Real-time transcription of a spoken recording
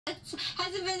It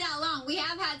hasn't been that long. We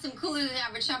have had some cooler than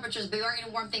average temperatures, but we are going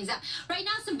to warm things up. Right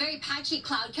now, some very patchy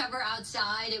cloud cover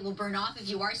outside. It will burn off. If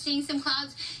you are seeing some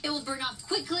clouds, it will burn off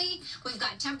quickly. We've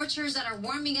got temperatures that are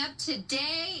warming up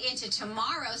today into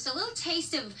tomorrow. So a little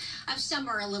taste of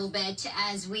summer a little bit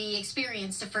as we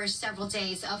experience the first several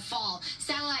days of fall.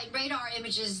 Satellite radar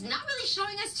images not really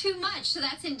showing us too much. So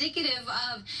that's indicative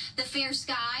of the fair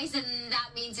skies, and that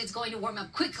means it's going to warm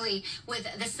up quickly with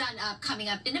the sun up coming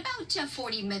up in about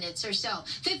 40 minutes or so.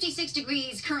 56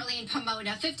 degrees currently in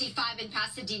Pomona, 55 in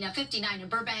Pasadena, 59 in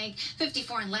Burbank,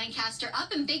 54 in Lancaster,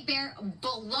 up in Big Bear,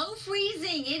 below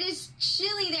freezing. It is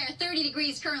chilly there, 30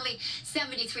 degrees currently,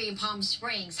 73 in Palm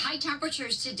Springs. High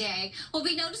temperatures today will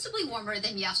be noticeably warmer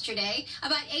than yesterday.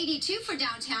 About 82 for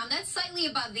downtown. That's slightly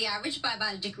above the average by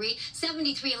about a degree.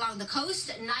 73 along the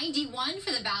coast, 91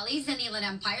 for the valleys and the Inland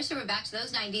Empire. So we're back to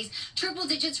those 90s. Triple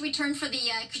digits return for the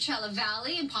Coachella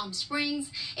Valley and Palm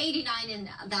Springs, 89 in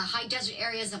the high desert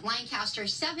areas of Lancaster,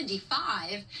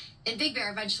 75 in Big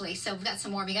Bear eventually. So we've got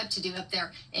some warming up to do up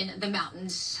there in the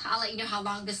mountains. I'll let you know how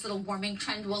long this little warming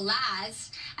trend will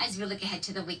last as we look ahead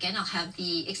to the weekend. I'll have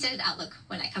the extended outlook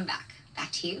when I come back.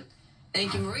 Back to you.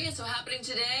 Thank you, Maria. So happening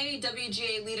today,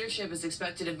 WGA leadership is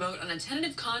expected to vote on a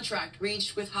tentative contract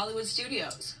reached with Hollywood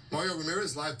Studios. Mario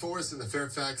Ramirez live for us in the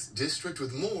Fairfax District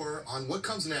with more on what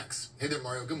comes next. Hey there,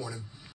 Mario. Good morning.